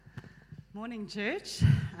Morning, church.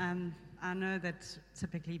 I know that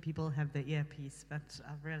typically people have the earpiece, but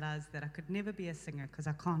I've realized that I could never be a singer because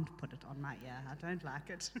I can't put it on my ear. I don't like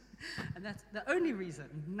it. And that's the only reason,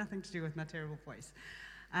 nothing to do with my terrible voice.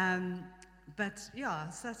 But yeah,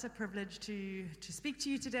 such a privilege to speak to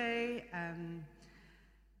you today. I'm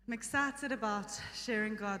excited about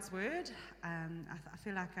sharing God's word. I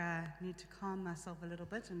feel like I need to calm myself a little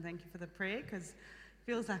bit, and thank you for the prayer, because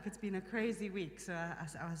feels like it's been a crazy week. So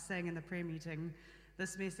I was saying in the prayer meeting,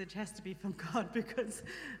 this message has to be from God because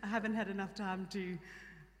I haven't had enough time to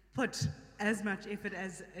put as much effort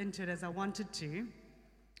into it as I wanted to.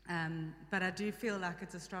 But I do feel like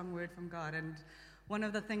it's a strong word from God. And one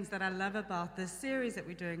of the things that I love about this series that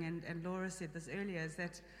we're doing, and Laura said this earlier, is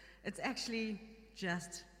that it's actually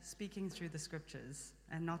just speaking through the scriptures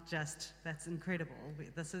and not just, that's incredible.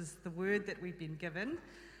 This is the word that we've been given.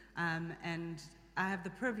 And I have the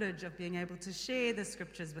privilege of being able to share the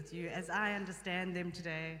scriptures with you as I understand them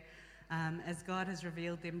today, as God has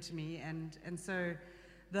revealed them to me. And so,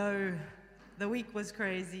 though the week was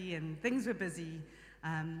crazy and things were busy,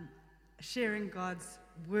 sharing God's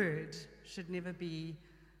word should never be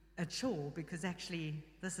a chore, because actually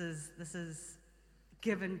this is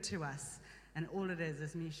given to us, and all it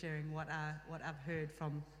is me sharing what I've heard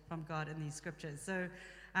from God in these scriptures. So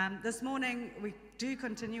this morning we do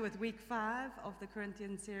continue with week 5 of the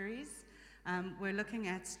Corinthians series. We're looking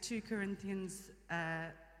at 2 Corinthians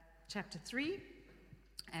chapter 3,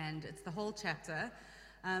 and it's the whole chapter.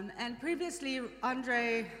 And previously,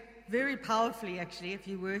 Andre, very powerfully actually, if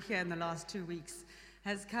you were here in the last 2 weeks,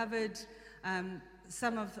 has covered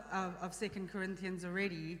some of 2 Corinthians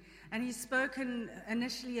already, and he's spoken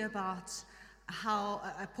initially about how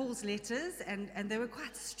Paul's letters, and they were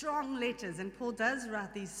quite strong letters, and Paul does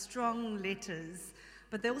write these strong letters,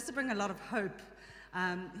 but they also bring a lot of hope.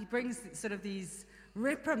 He brings sort of these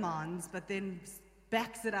reprimands, but then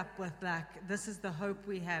backs it up with, like, this is the hope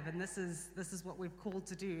we have, and this is what we've called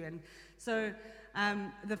to do. And so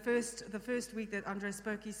the first week that Andre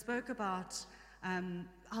spoke, he spoke about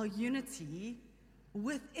our unity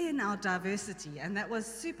within our diversity, and that was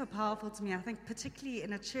super powerful to me. I think particularly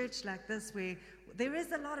in a church like this where there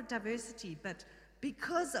is a lot of diversity, but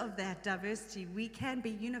because of that diversity we can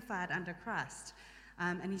be unified under Christ.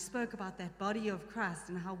 And he spoke about that body of Christ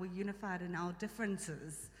and how we're unified in our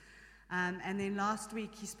differences. And then last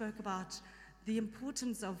week he spoke about the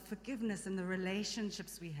importance of forgiveness and the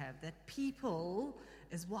relationships we have, that people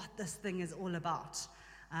is what this thing is all about.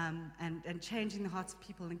 And changing the hearts of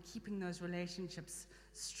people and keeping those relationships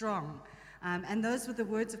strong. And those were the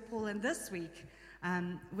words of Paul. And this week,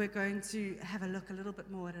 we're going to have a look a little bit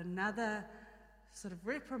more at another sort of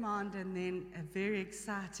reprimand, and then a very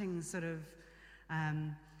exciting sort of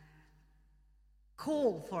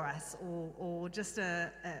call for us, or just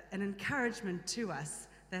an encouragement to us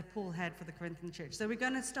that Paul had for the Corinthian church. So we're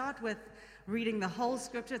going to start with reading the whole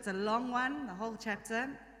scripture. It's a long one, the whole chapter.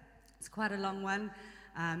 It's quite a long one.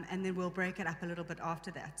 And then we'll break it up a little bit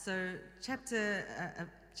after that. So chapter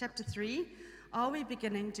 3, are we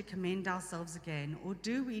beginning to commend ourselves again, or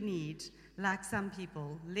do we need, like some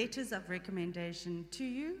people, letters of recommendation to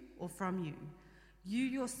you or from you? You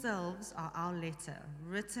yourselves are our letter,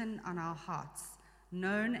 written on our hearts,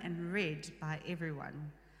 known and read by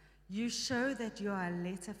everyone. You show that you are a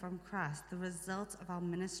letter from Christ, the result of our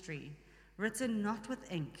ministry, written not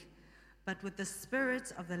with ink, but with the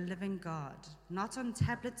Spirit of the living God, not on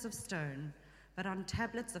tablets of stone, but on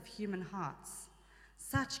tablets of human hearts.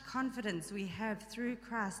 Such confidence we have through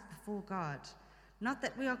Christ before God, not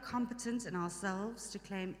that we are competent in ourselves to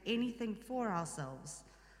claim anything for ourselves,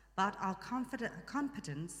 but our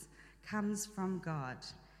competence comes from God.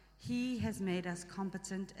 He has made us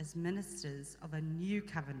competent as ministers of a new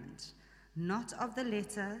covenant, not of the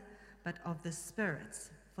letter, but of the Spirit,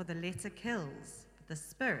 for the letter kills, the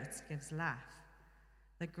Spirit gives life,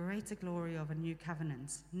 the greater glory of a new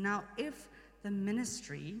covenant. Now, if the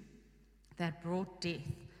ministry that brought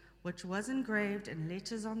death, which was engraved in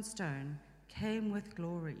letters on stone, came with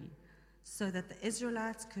glory, so that the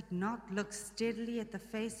Israelites could not look steadily at the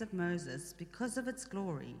face of Moses because of its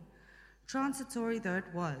glory, transitory though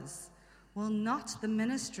it was, will not the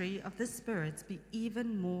ministry of the Spirit be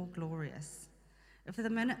even more glorious? If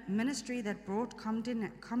the ministry that brought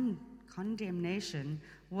condemnation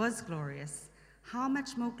was glorious, how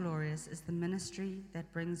much more glorious is the ministry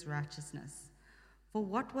that brings righteousness? For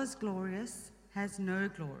what was glorious has no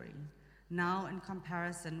glory, now in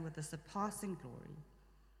comparison with the surpassing glory.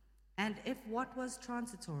 And if what was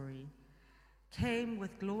transitory came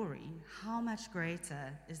with glory, how much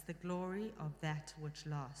greater is the glory of that which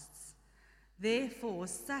lasts? Therefore,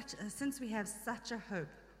 since we have such a hope,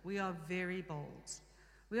 we are very bold.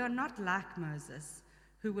 We are not like Moses,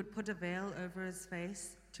 who would put a veil over his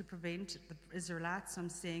face to prevent the Israelites from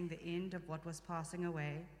seeing the end of what was passing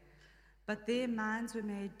away. But their minds were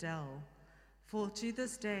made dull, for to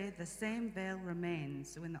this day the same veil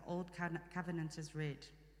remains when the old covenant is read.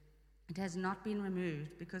 It has not been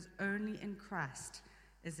removed, because only in Christ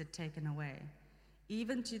is it taken away.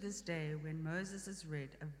 Even to this day, when Moses is read,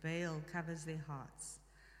 a veil covers their hearts.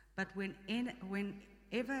 But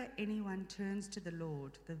whenever anyone turns to the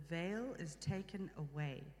Lord, the veil is taken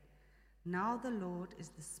away. Now the Lord is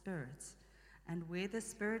the Spirit, and where the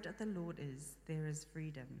Spirit of the Lord is, there is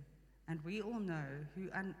freedom. And we all know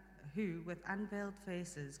who with unveiled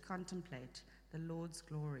faces contemplate the Lord's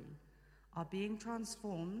glory, are being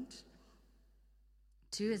transformed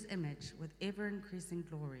to his image with ever-increasing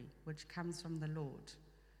glory, which comes from the Lord,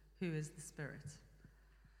 who is the Spirit.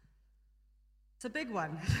 It's a big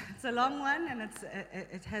one. It's a long one, and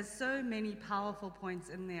it has so many powerful points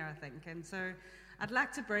in there, I think. And so I'd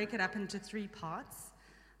like to break it up into 3 parts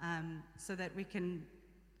so that we can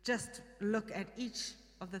just look at each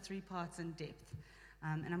of the 3 parts in depth.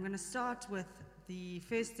 And I'm going to start with the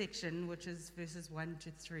first section, which is verses 1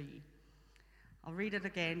 to 3. I'll read it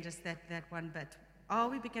again, just that one bit. Are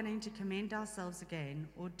we beginning to commend ourselves again,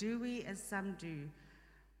 or do we, as some do,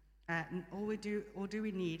 or do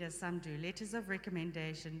we need, as some do, letters of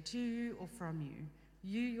recommendation to you or from you?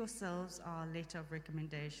 You yourselves are a letter of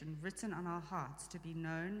recommendation written on our hearts to be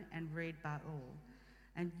known and read by all.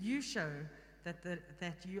 And you show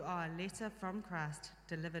that you are a letter from Christ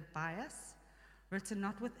delivered by us, written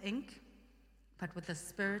not with ink, but with the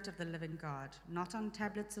Spirit of the living God, not on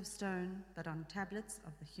tablets of stone, but on tablets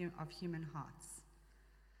of human hearts.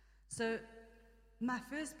 So my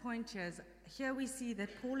first point here is, here we see that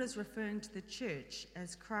Paul is referring to the church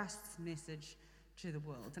as Christ's message to the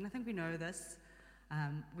world. And I think we know this.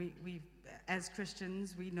 We as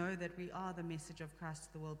Christians, we know that we are the message of Christ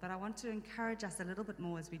to the world. But I want to encourage us a little bit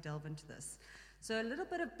more as we delve into this. So a little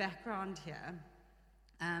bit of background here.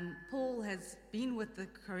 Paul has been with the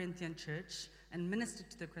Corinthian church and ministered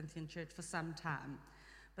to the Corinthian church for some time.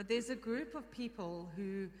 But there's a group of people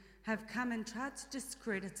who have come and tried to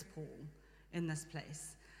discredit Paul in this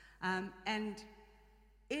place. And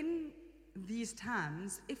in these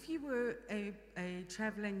times, if you were a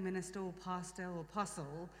traveling minister or pastor or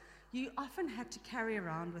apostle, you often had to carry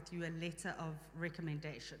around with you a letter of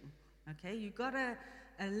recommendation. Okay, you got a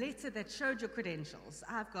letter that showed your credentials.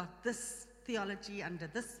 I've got this theology under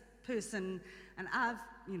this person, and I've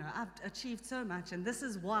achieved so much, and this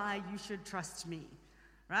is why you should trust me,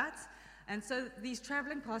 right? And so these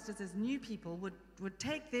traveling pastors, as new people, would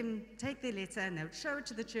take their letter and they would show it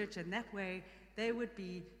to the church, and that way they would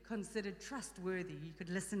be considered trustworthy. You could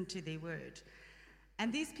listen to their word.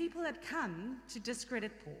 And these people had come to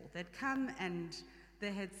discredit Paul. They'd come and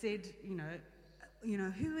they had said,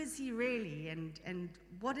 who is he really, and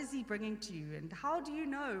what is he bringing to you, and how do you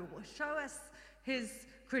know? Show us his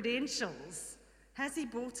credentials. Has he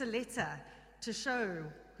brought a letter to show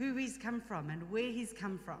who he's come from and where he's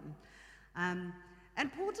come from?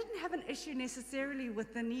 And Paul didn't have an issue necessarily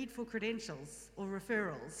with the need for credentials or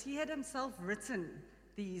referrals. He had himself written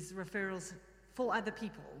these referrals for other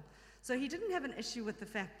people. So he didn't have an issue with the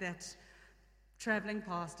fact that traveling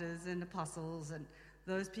pastors and apostles and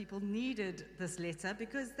those people needed this letter,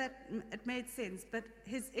 because it made sense. But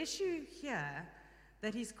his issue here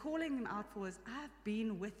that he's calling them out for is, I've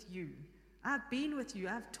been with you. I've been with you.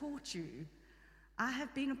 I've taught you. I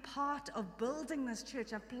have been a part of building this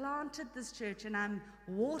church. I've planted this church and I'm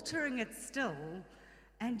watering it still,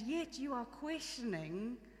 and yet you are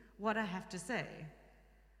questioning what I have to say.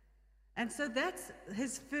 And so that's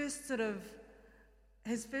his first sort of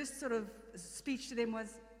speech to them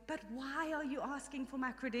was, but why are you asking for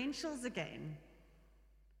my credentials again?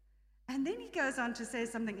 And then he goes on to say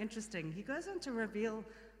something interesting. He goes on to reveal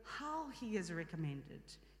how he is recommended.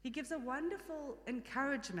 He gives a wonderful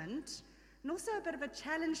encouragement and also a bit of a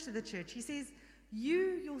challenge to the church. He says,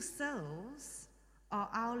 you yourselves are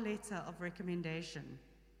our letter of recommendation.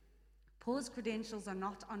 Paul's credentials are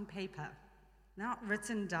not on paper, not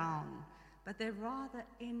written down, but they're rather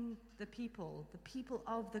in the people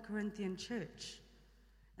of the Corinthian church,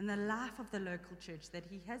 and the life of the local church that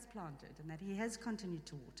he has planted and that he has continued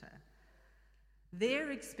to water. Their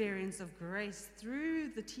experience of grace through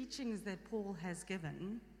the teachings that Paul has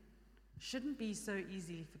given shouldn't be so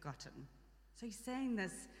easily forgotten. So he's saying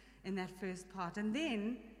this in that first part. And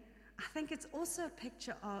then I think it's also a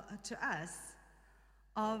picture to us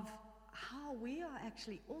of how we are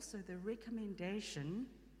actually also the recommendation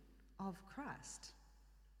of Christ,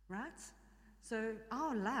 right? So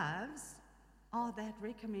our lives are that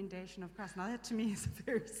recommendation of Christ. Now that to me is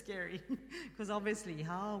very scary, because obviously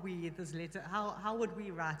how are we this letter, how would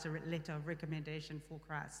we write a letter of recommendation for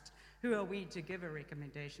Christ? Who are we to give a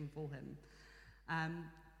recommendation for him?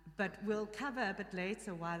 But we'll cover a bit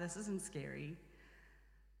later why this isn't scary.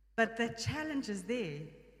 But the challenge is there.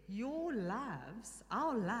 Your lives,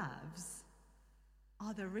 our lives,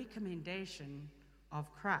 are the recommendation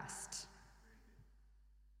of Christ.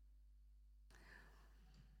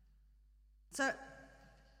 So,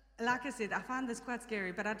 like I said, I find this quite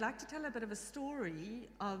scary, but I'd like to tell a bit of a story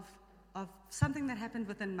of something that happened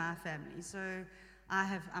within my family. So,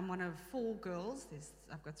 I'm one of 4 girls.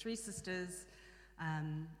 I've got 3 sisters,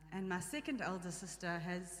 and my second elder sister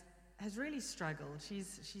has really struggled.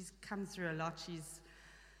 She's come through a lot. She's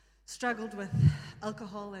struggled with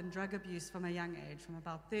alcohol and drug abuse from a young age. From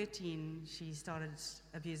about 13, she started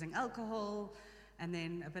abusing alcohol, and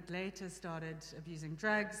then a bit later started abusing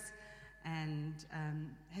drugs, and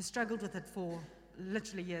has struggled with it for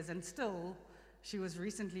literally years. And still, she was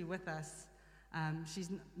recently with us.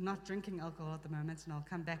 She's not drinking alcohol at the moment, and I'll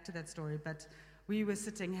come back to that story. But we were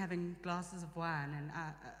sitting having glasses of wine,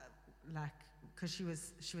 and because she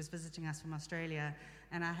was visiting us from Australia,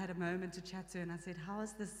 and I had a moment to chat to her, and I said, "How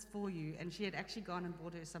is this for you?" And she had actually gone and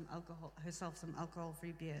bought herself some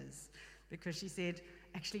alcohol-free beers, because she said,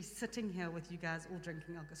 actually sitting here with you guys all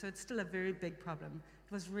drinking alcohol. So it's still a very big problem.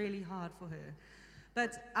 It was really hard for her.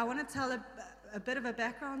 But I want to tell a bit of a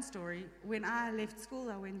background story. When I left school,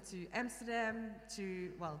 I went to Amsterdam,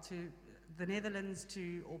 to the Netherlands,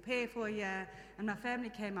 to au pair for a year, and my family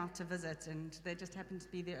came out to visit, and they just happened to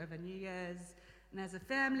be there over New Year's. And as a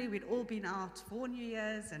family, we'd all been out for New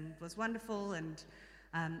Year's, and it was wonderful. And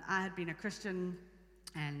I had been a Christian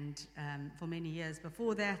and for many years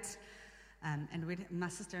before that. And my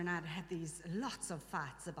sister and I had these lots of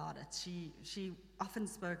fights about it. She's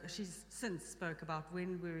since spoke about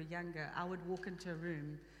when we were younger, I would walk into a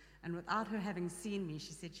room, and without her having seen me,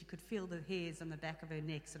 she said she could feel the hairs on the back of her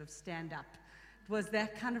neck sort of stand up. It was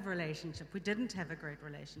that kind of relationship. We didn't have a great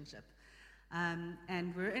relationship.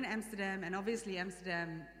 And we're in Amsterdam, and obviously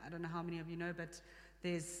Amsterdam, I don't know how many of you know, but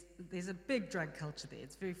there's a big drug culture there.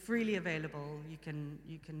 It's very freely available. You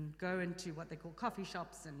can go into what they call coffee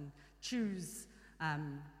shops and choose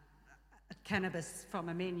cannabis from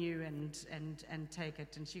a menu and take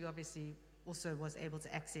it. And she obviously also was able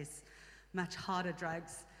to access much harder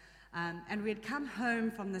drugs. And we had come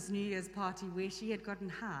home from this New Year's party where she had gotten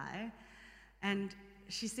high, and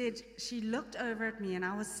she said she looked over at me, and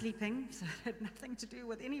I was sleeping, so it had nothing to do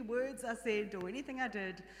with any words I said or anything I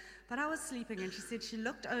did, but I was sleeping, and she said she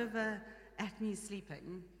looked over at me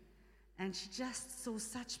sleeping, and she just saw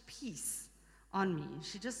such peace on me.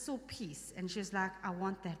 She just saw peace, and she was like, I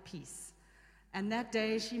want that peace. And that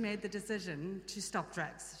day, she made the decision to stop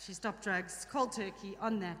drugs. She stopped drugs cold turkey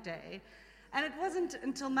on that day. And it wasn't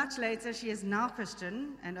until much later, she is now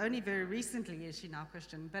Christian, and only very recently is she now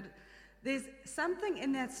Christian, but there's something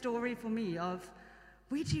in that story for me of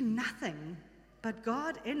we do nothing, but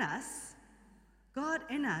God in us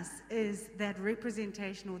is that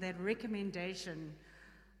representation or that recommendation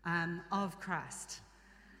of Christ.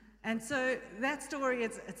 And so that story,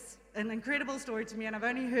 it's an incredible story to me, and I've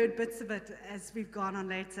only heard bits of it as we've gone on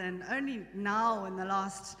later, and only now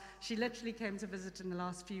she literally came to visit in the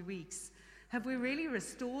last few weeks, have we really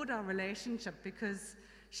restored our relationship, because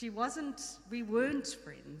we weren't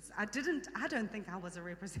friends. I don't think I was a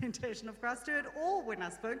representation of Christ to her at all when I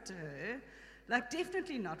spoke to her.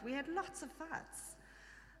 Definitely not. We had lots of fights.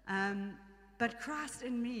 But Christ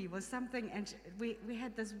in me was something, and we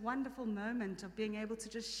had this wonderful moment of being able to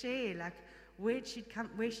just share, where she'd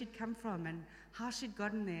come from and how she'd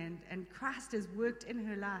gotten there, and Christ has worked in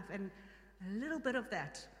her life, and a little bit of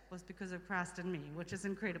that was because of Christ in me, which is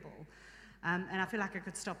incredible. And I feel like I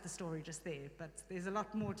could stop the story just there, but there's a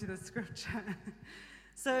lot more to the scripture.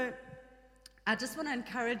 So I just want to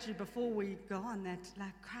encourage you before we go on that,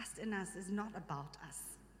 Christ in us is not about us.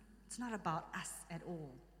 It's not about us at all.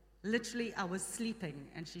 Literally, I was sleeping,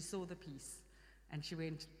 and she saw the peace, and she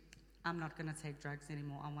went, I'm not going to take drugs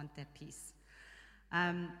anymore. I want that peace.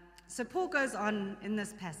 So Paul goes on in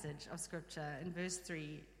this passage of scripture in verse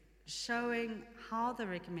 3, showing how the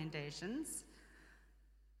recommendations,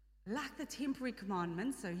 like the temporary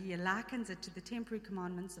commandments, so he likens it to the temporary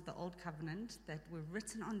commandments of the Old Covenant that were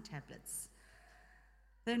written on tablets.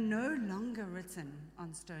 They're no longer written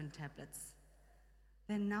on stone tablets.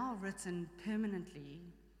 They're now written permanently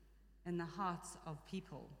in the hearts of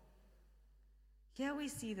people. Here we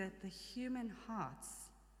see that the human hearts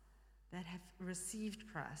that have received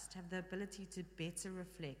Christ have the ability to better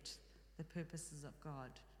reflect the purposes of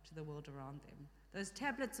God to the world around them. Those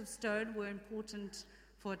tablets of stone were important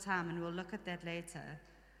for a time, and we'll look at that later.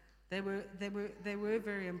 They were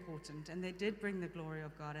very important, and they did bring the glory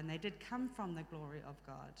of God, and they did come from the glory of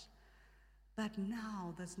God. But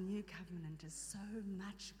now this new covenant is so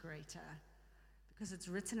much greater because it's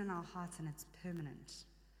written in our hearts and it's permanent.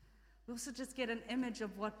 We also just get an image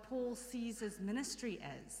of what Paul sees his ministry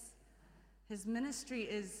as. His ministry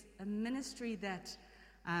is a ministry that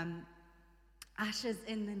ushers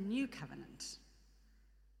in the new covenant.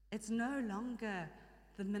 It's no longer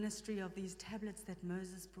the ministry of these tablets that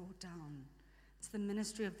Moses brought down. It's the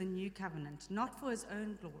ministry of the new covenant, not for his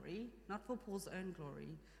own glory, not for Paul's own glory,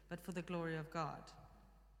 but for the glory of God.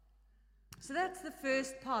 So that's the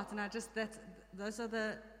first part, and those are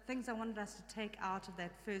the things I wanted us to take out of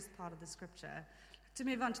that first part of the scripture. To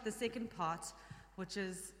move on to the second part, which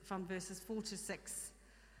is from verses 4 to 6.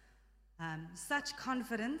 Such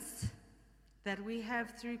confidence that we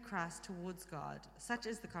have through Christ towards God. Such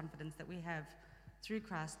is the confidence that we have through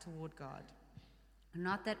Christ toward God.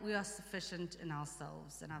 Not that we are sufficient in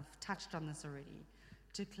ourselves, and I've touched on this already,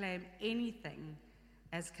 to claim anything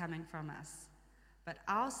as coming from us. But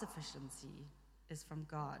our sufficiency is from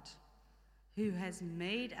God, who has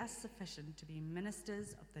made us sufficient to be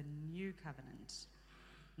ministers of the new covenant,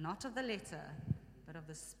 not of the letter, but of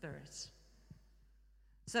the Spirit.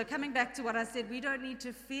 So coming back to what I said, we don't need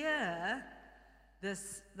to fear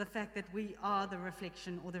the fact that we are the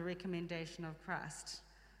reflection or the recommendation of Christ,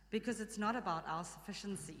 because it's not about our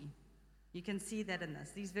sufficiency. You can see that in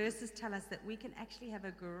this. These verses tell us that we can actually have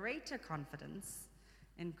a greater confidence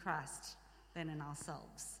in Christ than in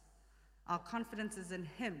ourselves. Our confidence is in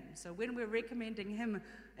Him. So when we're recommending Him,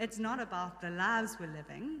 it's not about the lives we're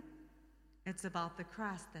living, it's about the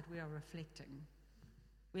Christ that we are reflecting.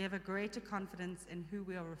 We have a greater confidence in who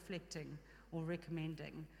we are reflecting or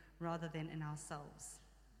recommending rather than in ourselves.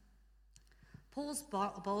 Paul's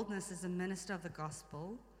boldness as a minister of the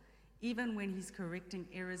gospel, even when he's correcting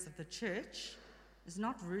errors of the church, is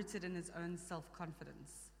not rooted in his own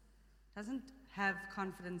self-confidence. Doesn't have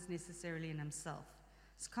confidence necessarily in himself.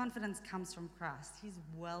 His confidence comes from Christ. He's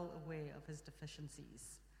well aware of his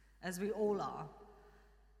deficiencies, as we all are.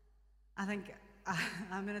 I think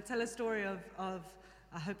I'm going to tell a story of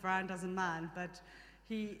I hope Ryan doesn't mind, but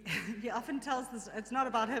he often tells this, it's not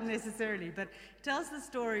about him necessarily, but he tells the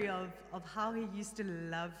story of how he used to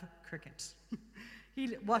love cricket.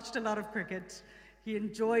 He watched a lot of cricket. He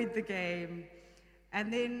enjoyed the game.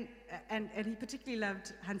 And then, and he particularly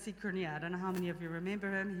loved Hansie Cronje. I don't know how many of you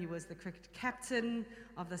remember him. He was the cricket captain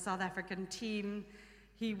of the South African team.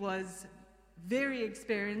 He was very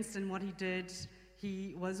experienced in what he did.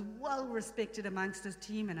 He was well respected amongst his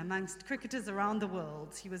team and amongst cricketers around the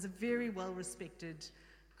world. He was a very well respected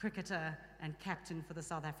cricketer and captain for the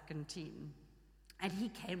South African team. And he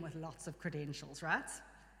came with lots of credentials, right?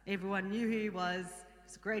 Everyone knew who he was. He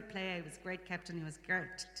was a great player. He was a great captain. He was a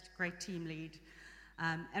great team lead.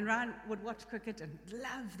 And Ryan would watch cricket and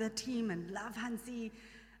love the team and love Hansie.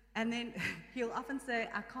 And then he'll often say,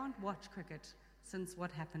 I can't watch cricket since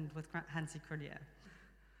what happened with Hansie Cronje.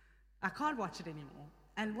 I can't watch it anymore.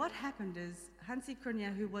 And what happened is Hansie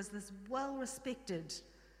Cronje, who was this well-respected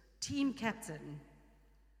team captain,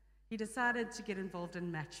 he decided to get involved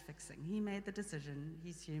in match fixing. He made the decision.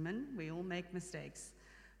 He's human. We all make mistakes.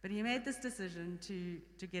 But he made this decision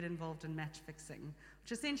to get involved in match fixing,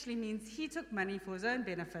 which essentially means he took money for his own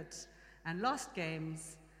benefit and lost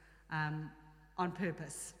games on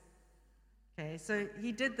purpose. Okay, so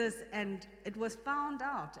he did this, and it was found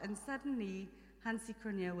out, and suddenly Hansie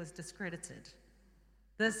Cronje was discredited.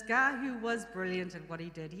 This guy who was brilliant at what he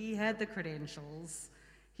did, he had the credentials,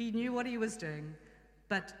 he knew what he was doing,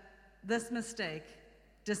 but this mistake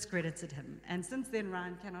discredited him. And since then,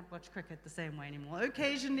 Ryan cannot watch cricket the same way anymore.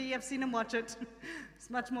 Occasionally, I've seen him watch it. He's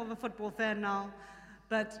much more of a football fan now.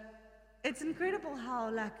 But it's incredible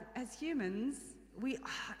how, like, as humans, we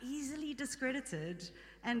are easily discredited.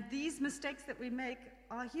 And these mistakes that we make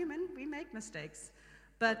are human. We make mistakes.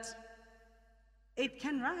 But it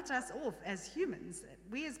can write us off as humans.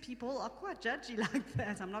 We as people are quite judgy like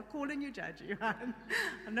that. I'm not calling you judgy, Ryan.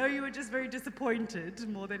 I know you were just very disappointed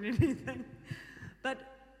more than anything. But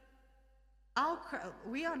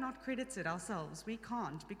we are not credited ourselves. We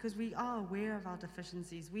can't, because we are aware of our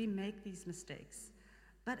deficiencies. We make these mistakes.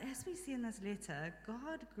 But as we see in this letter,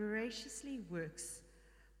 God graciously works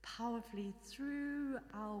powerfully through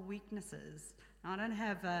our weaknesses. Now, I don't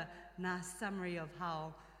have a nice summary of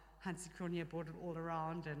how Hansie Cronje brought it all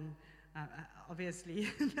around, and obviously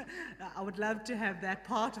I would love to have that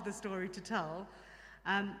part of the story to tell.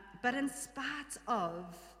 But in spite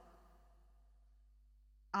of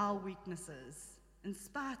our weaknesses, in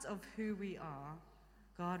spite of who we are,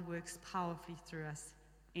 God works powerfully through us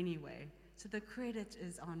anyway. So the credit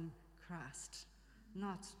is on Christ,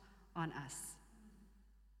 not on us.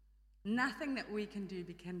 Nothing that we can do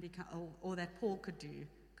or that Paul could do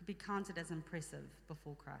could be counted as impressive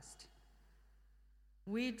before Christ.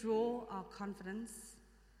 We draw our confidence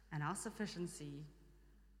and our sufficiency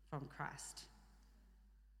from Christ.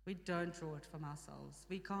 We don't draw it from ourselves.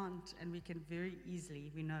 We can't, and we can very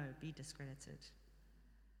easily, we know, be discredited.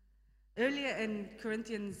 Earlier in 2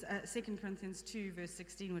 Corinthians 2, verse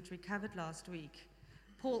 16, which we covered last week,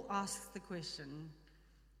 Paul asks the question,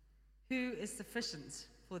 who is sufficient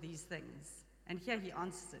for these things? And here he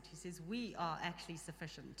answers it. He says, we are actually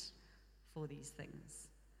sufficient for these things,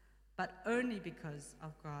 but only because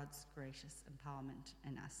of God's gracious empowerment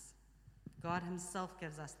in us. God himself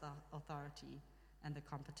gives us the authority and the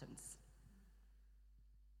competence.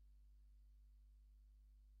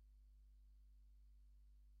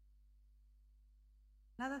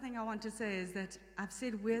 Another thing I want to say is that I've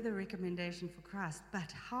said we're the recommendation for Christ,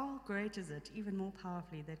 but how great is it, even more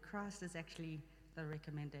powerfully, that Christ is actually the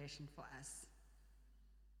recommendation for us?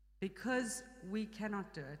 Because we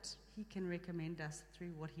cannot do it, he can recommend us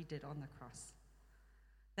through what he did on the cross.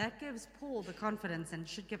 That gives Paul the confidence and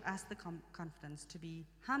should give us the confidence to be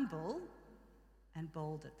humble and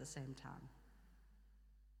bold at the same time.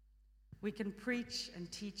 We can preach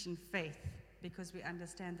and teach in faith because we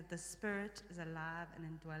understand that the Spirit is alive and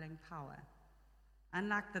indwelling power.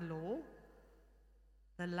 Unlike the law,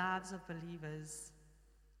 the lives of believers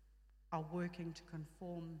are working to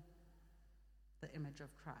conform to the image of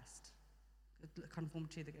Christ.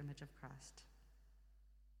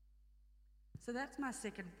 So that's my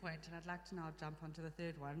second point, and I'd like to now jump onto the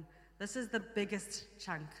third one. This is the biggest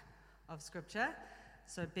chunk of Scripture,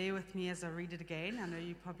 so bear with me as I read it again. I know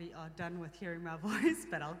you probably are done with hearing my voice,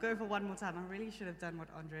 but I'll go for one more time. I really should have done what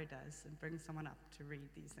Andre does and bring someone up to read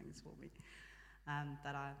these things for me,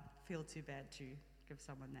 but I feel too bad to give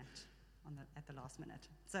someone that at the last minute.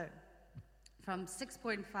 So, from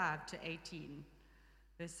 6.5 to 18,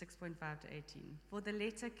 verse 6.5 to 18. For the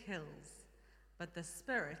letter kills, but the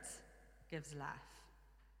Spirit gives life.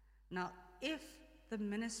 Now, if the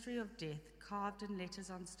ministry of death, carved in letters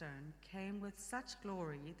on stone, came with such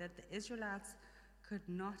glory that the Israelites could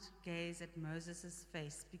not gaze at Moses'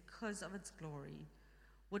 face because of its glory,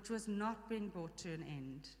 which was not being brought to an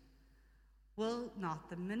end, will not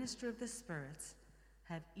the ministry of the Spirit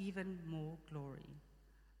have even more glory?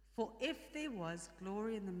 For if there was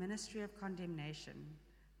glory in the ministry of condemnation,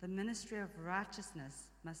 the ministry of righteousness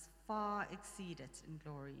must far exceed it in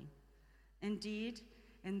glory. Indeed,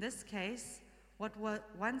 in this case, what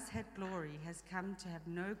once had glory has come to have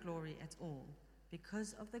no glory at all,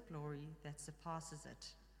 because of the glory that surpasses it.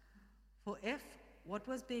 For if what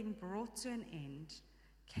was being brought to an end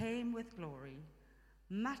came with glory,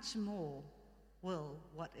 much more will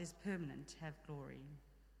what is permanent have glory.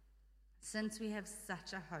 Since we have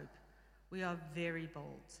such a hope, we are very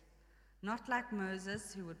bold. Not like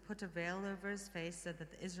Moses, who would put a veil over his face so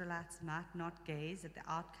that the Israelites might not gaze at the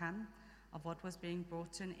outcome of what was being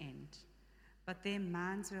brought to an end. But their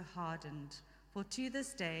minds were hardened, for to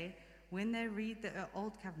this day, when they read the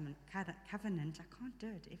Old Covenant, I can't do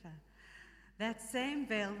it ever, that same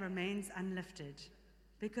veil remains unlifted,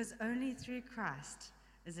 because only through Christ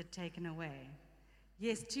is it taken away.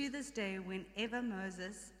 Yes, to this day, whenever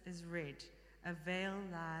Moses is read, a veil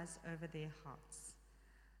lies over their hearts.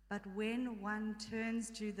 But when one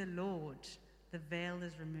turns to the Lord, the veil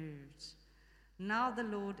is removed. Now the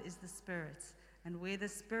Lord is the Spirit, and where the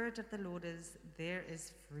Spirit of the Lord is, there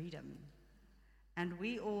is freedom. And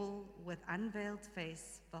we all, with unveiled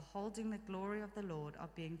face, beholding the glory of the Lord, are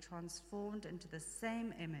being transformed into the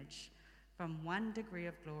same image from one degree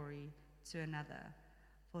of glory to another.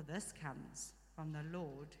 For this comes from the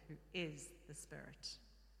Lord, who is the Spirit.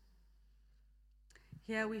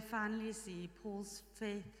 Here we finally see Paul's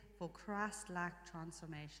faith for Christ-like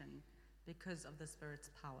transformation because of the Spirit's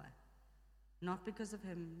power. Not because of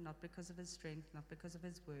him, not because of his strength, not because of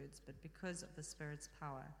his words, but because of the Spirit's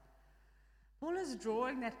power. Paul is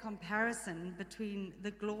drawing that comparison between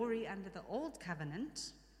the glory under the Old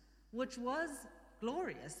Covenant, which was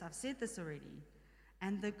glorious, I've said this already,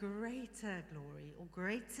 and the greater glory, or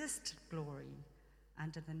greatest glory,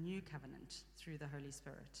 under the New Covenant through the Holy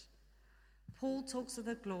Spirit. Paul talks of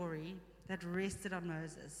the glory that rested on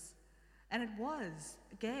Moses. And it was,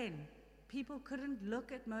 again, people couldn't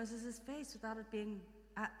look at Moses' face without it being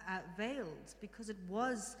veiled because it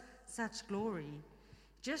was such glory.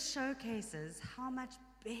 Just showcases how much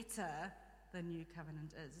better the New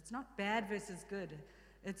Covenant is. It's not bad versus good.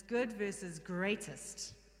 It's good versus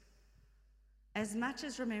greatest. As much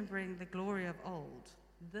as remembering the glory of old,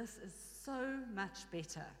 this is so much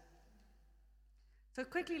better. So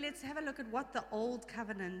quickly, let's have a look at what the old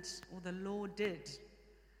covenant or the law did.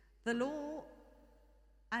 The law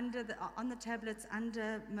on the tablets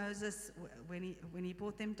under Moses, when he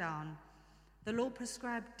brought them down, the law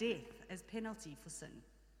prescribed death as penalty for sin.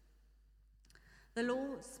 The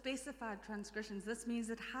law specified transgressions. This means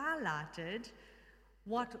it highlighted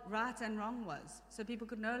what right and wrong was, so people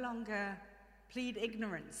could no longer plead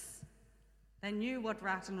ignorance. They knew what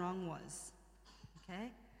right and wrong was. Okay?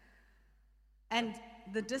 And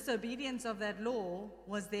the disobedience of that law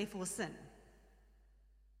was therefore sin.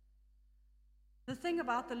 The thing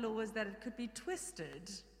about the law is that it could be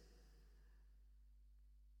twisted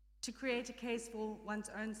to create a case for one's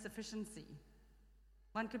own sufficiency.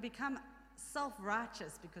 One could become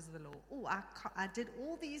self-righteous because of the law. Oh, I did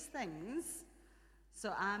all these things,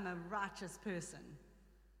 so I'm a righteous person.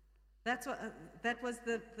 That was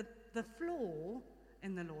the flaw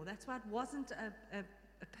in the law. That's why it wasn't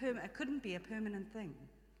it couldn't be a permanent thing.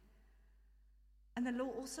 And the law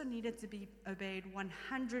also needed to be obeyed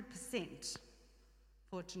 100%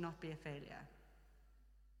 for it to not be a failure.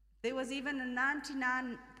 There was even a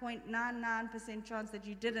 99.99% chance that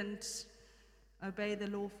you didn't obey the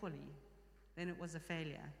law fully, then it was a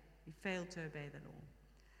failure. You failed to obey the law.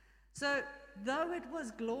 So, though it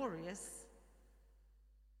was glorious,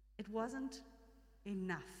 it wasn't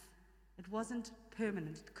enough. It wasn't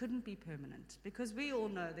permanent. It couldn't be permanent, because we all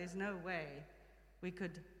know there's no way we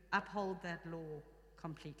could uphold that law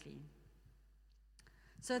completely.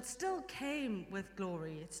 So it still came with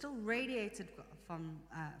glory. It still radiated from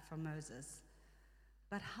Moses.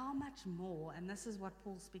 But how much more, and this is what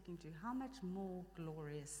Paul's speaking to, how much more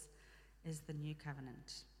glorious is the new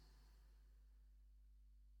covenant?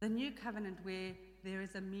 The new covenant where there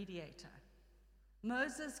is a mediator.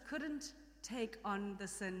 Moses couldn't take on the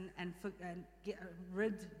sin and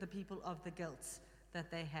rid the people of the guilt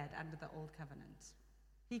that they had under the old covenant.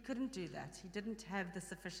 He couldn't do that. He didn't have the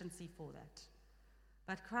sufficiency for that.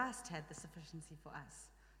 But Christ had the sufficiency for us.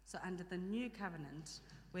 So under the new covenant,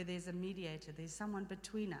 where there's a mediator, there's someone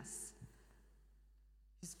between us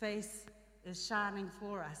whose face is shining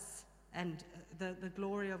for us, and the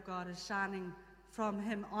glory of God is shining from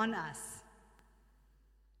him on us.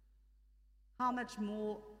 How much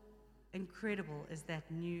more incredible is that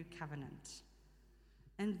new covenant?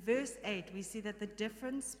 In verse 8, we see that the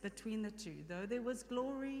difference between the two, though there was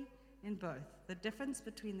glory in both, the difference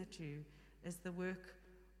between the two is the work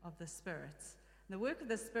of the Spirit. The work of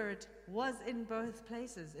the Spirit was in both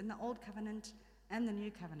places, in the Old Covenant and the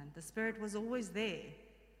New Covenant. The Spirit was always there.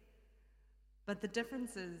 But the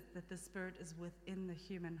difference is that the Spirit is within the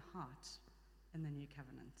human heart in the New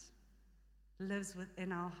Covenant. Lives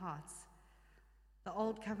within our hearts. The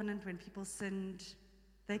Old Covenant, when people sinned,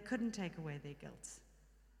 they couldn't take away their guilt.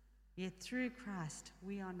 Yet through Christ,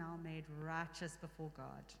 we are now made righteous before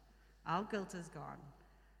God. Our guilt is gone.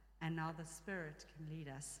 And now the Spirit can lead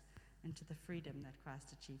us into the freedom that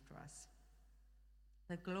Christ achieved for us.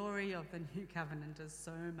 The glory of the new covenant is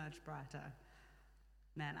so much brighter.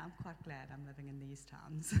 Man, I'm quite glad I'm living in these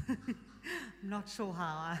times. I'm not sure how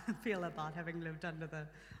I feel about having lived under the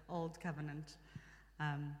old covenant.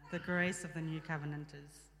 The grace of the new covenant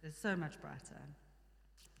is so much brighter.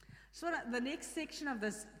 So the next section of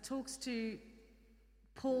this talks to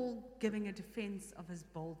Paul giving a defense of his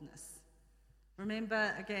boldness.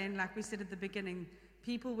 Remember, again, like we said at the beginning,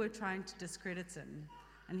 people were trying to discredit him.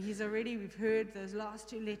 And we've heard those last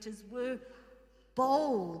two letters were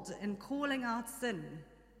bold in calling out sin.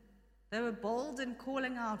 They were bold in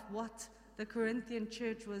calling out what the Corinthian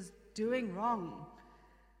church was doing wrong.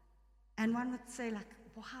 And one would say, like,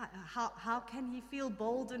 how can he feel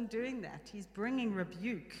bold in doing that? He's bringing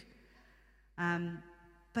rebuke.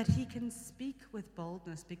 But he can speak with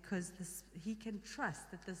boldness because he can trust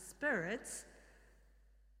that the Spirit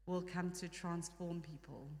will come to transform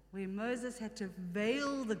people. Where Moses had to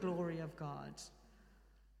veil the glory of God,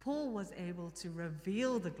 Paul was able to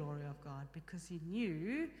reveal the glory of God because he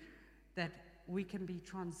knew that we can be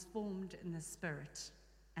transformed in the Spirit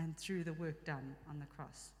and through the work done on the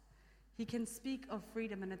cross. He can speak of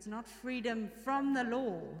freedom, and it's not freedom from the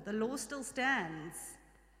law. The law still stands.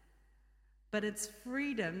 But it's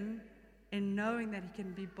freedom in knowing that he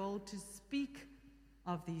can be bold to speak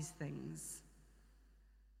of these things.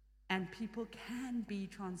 And people can be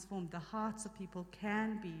transformed. The hearts of people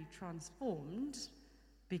can be transformed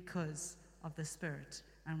because of the Spirit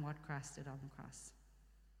and what Christ did on the cross.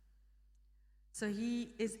 So he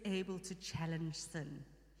is able to challenge sin.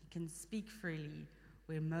 He can speak freely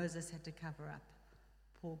where Moses had to cover up.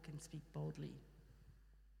 Paul can speak boldly.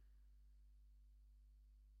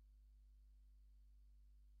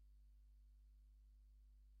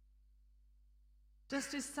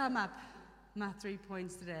 Just to sum up my 3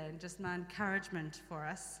 points today and just my encouragement for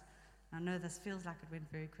us. I know this feels like it went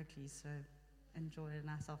very quickly, so enjoy a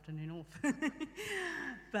nice afternoon off.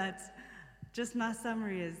 But just my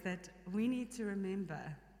summary is that we need to remember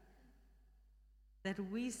that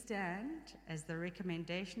we stand as the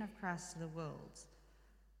recommendation of Christ to the world.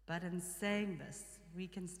 But in saying this, we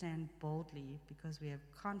can stand boldly because we have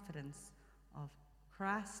confidence of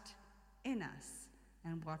Christ in us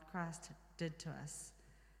and what Christ did to us.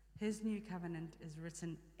 His new covenant is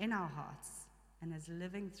written in our hearts and is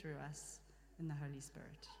living through us in the Holy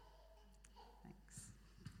Spirit.